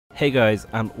Hey guys,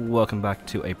 and welcome back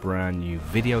to a brand new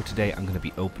video. Today I'm going to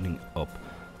be opening up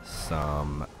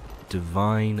some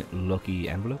divine lucky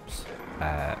envelopes.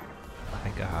 I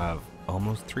think I have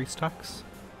almost 3 stacks.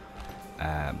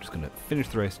 I'm just going to finish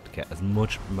the race to get as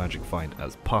much magic find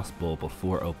as possible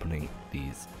before opening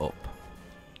these up.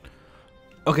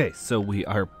 Okay, so we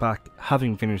are back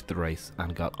having finished the race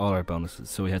and got all our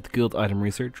bonuses. So we had the guild item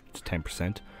research, which is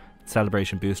 10%,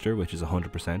 celebration booster, which is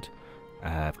 100%.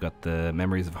 I've got the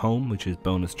Memories of Home, which is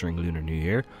bonus during Lunar New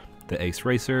Year. The Ace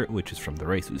Racer, which is from the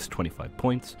race, which is 25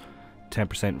 points.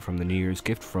 10% from the New Year's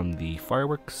gift from the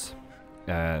fireworks.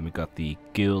 We've got the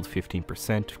Guild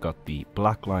 15%. We've got the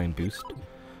Black Lion boost,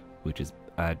 which is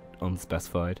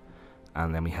unspecified.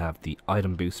 And then we have the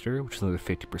Item Booster, which is another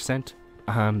 50%.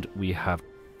 And we have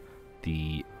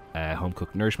the Home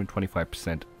Cooked Nourishment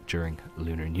 25% during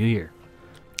Lunar New Year.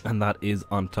 And that is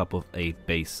on top of a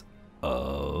base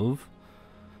of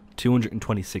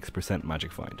 226%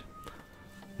 magic find.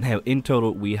 Now in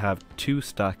total we have 2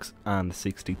 stacks and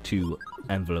 62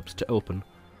 envelopes to open.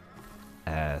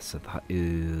 So that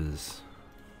is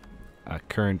a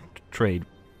current trade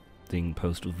thing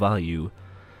post value.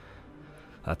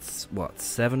 That's what,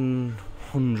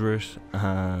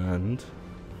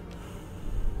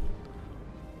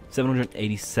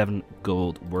 787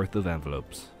 gold worth of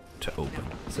envelopes to open.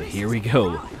 So here we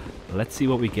go. Let's see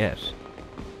what we get.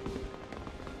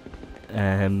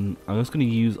 I'm just going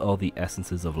to use all the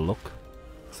essences of luck.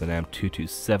 So now I'm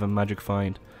 227 magic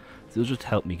find. So it'll just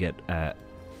help me get a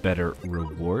better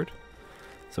reward.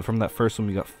 So from that first one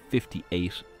we got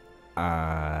 58. We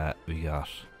got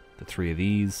the 3 of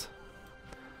these.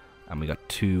 And we got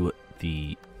 2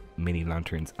 the mini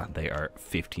lanterns, and they are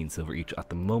 15 silver each at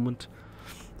the moment.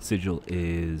 Sigil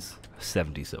is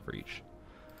 70 silver each.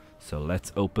 So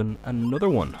let's open another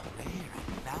one.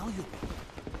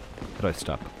 How do I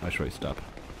stop? How should I stop?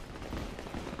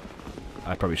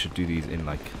 I probably should do these in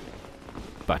like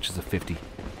batches of 50.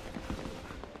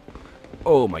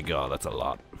 Oh my god, that's a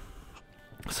lot.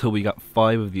 So we got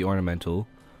 5 of the ornamental.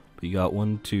 We got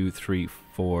 1, 2, 3,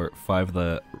 4, 5 of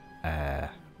the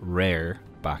rare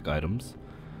back items.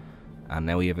 And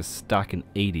now we have a stack and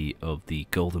 80 of the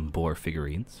golden boar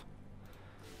figurines.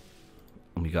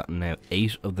 And we got now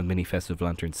 8 of the mini festive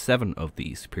lanterns, 7 of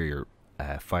the superior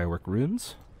firework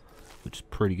runes, which is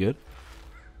pretty good.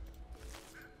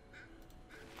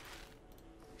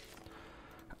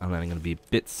 And then I'm going to be a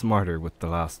bit smarter with the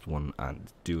last one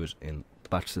and do it in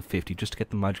batches of 50 just to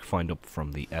get the magic find up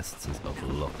from the essences of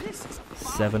luck.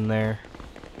 7 there.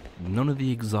 None of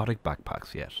the exotic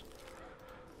backpacks yet.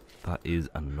 That is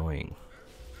annoying.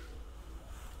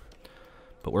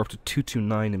 But we're up to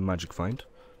 229 in magic find.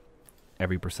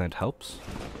 Every percent helps.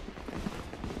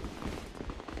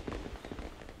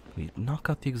 We've not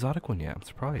got the exotic one yet, I'm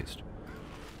surprised.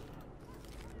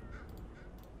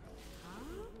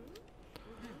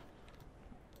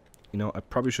 You know, I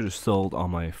probably should have sold all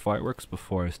my fireworks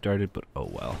before I started, but oh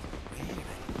well.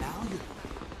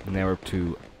 Now we're up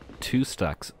to 2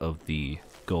 stacks of the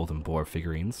golden boar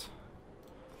figurines,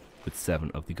 with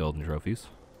 7 of the golden trophies.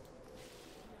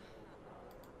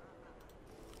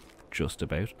 Just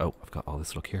about. Oh, I've got all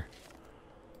this luck here.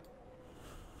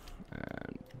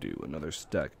 And do another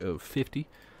stack of 50.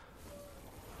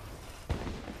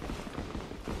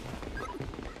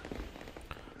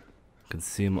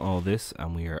 Consume all this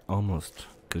and we are almost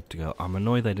good to go. I'm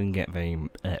annoyed I didn't get very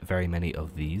many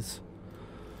of these.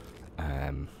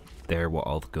 They're what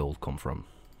all the gold come from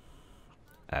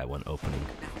when opening.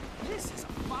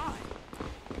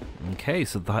 Okay,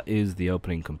 so that is the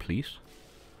opening complete.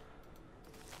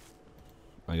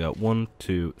 I got 1,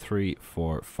 2, 3,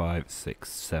 4, 5,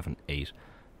 6, 7, 8,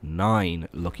 9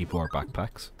 lucky boar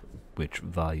backpacks, which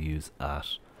values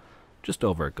at just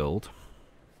over a gold.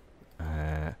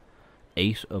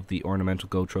 8 of the ornamental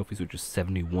gold trophies, which is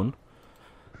 71.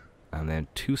 And then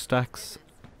 2 stacks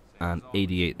and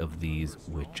 88 of these,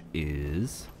 which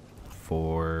is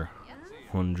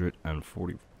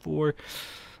 444.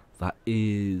 That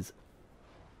is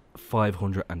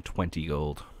 520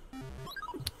 gold.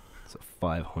 So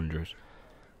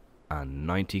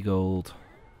 590 gold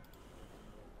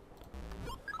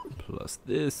plus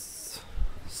this.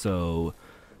 So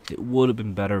it would have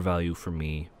been better value for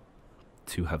me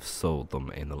to have sold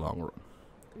them in the long run,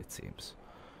 it seems.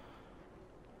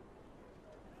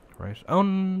 Right.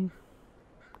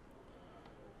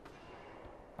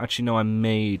 Actually no, I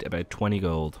made about 20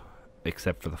 gold,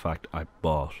 except for the fact I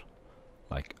bought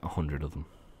like 100 of them.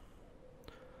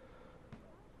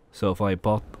 So if I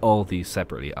bought all these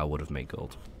separately, I would have made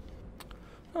gold.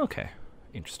 Okay,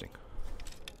 interesting.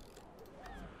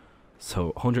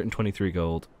 So 123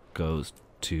 gold goes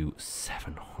to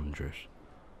 700.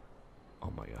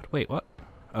 Oh my god. Wait, what?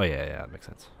 Oh yeah, that makes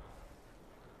sense.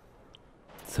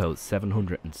 So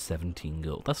 717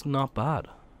 gold. That's not bad.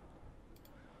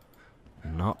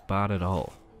 Not bad at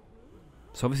all.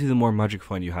 So obviously the more magic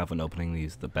find you have when opening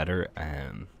these, the better.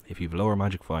 If you have lower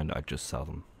magic find, I'd just sell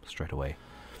them straight away.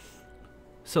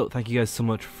 So thank you guys so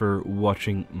much for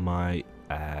watching my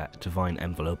Divine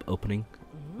Envelope opening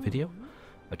video.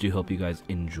 I do hope you guys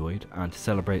enjoyed, and to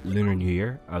celebrate Lunar New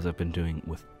Year, as I've been doing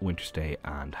with Winter's Day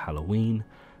and Halloween,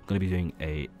 I'm going to be doing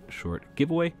a short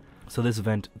giveaway. So this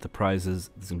event, the prizes,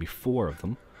 there's going to be 4 of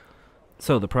them.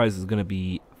 So the prize is going to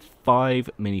be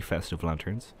 5 mini festive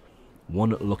lanterns,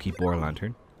 1 lucky boar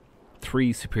lantern,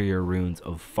 3 superior runes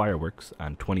of fireworks,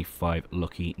 and 25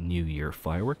 lucky New Year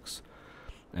fireworks.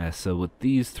 So with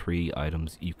these 3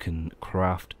 items, you can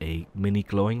craft a mini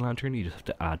glowing lantern. You just have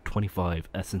to add 25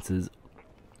 essences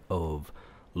of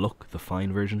luck, the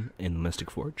fine version, in the Mystic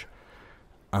Forge.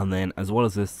 And then, as well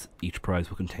as this, each prize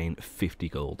will contain 50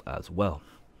 gold as well.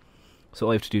 So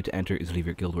all you have to do to enter is leave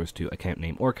your Guild Wars 2 account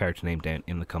name or character name down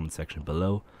in the comment section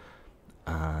below,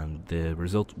 and the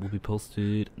result will be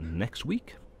posted next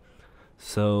week.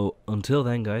 So until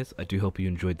then guys, I do hope you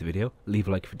enjoyed the video. Leave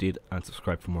a like if you did, and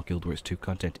subscribe for more Guild Wars 2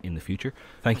 content in the future.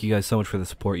 Thank you guys so much for the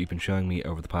support you've been showing me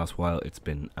over the past while. It's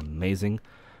been amazing.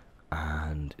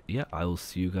 And yeah, I will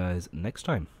see you guys next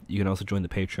time. You can also join the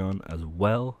Patreon as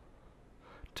well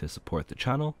to support the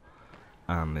channel.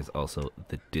 And there's also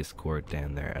the Discord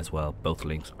down there as well. Both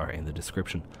links are in the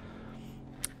description.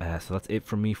 So that's it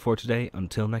from me for today.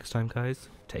 Until next time guys,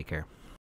 take care.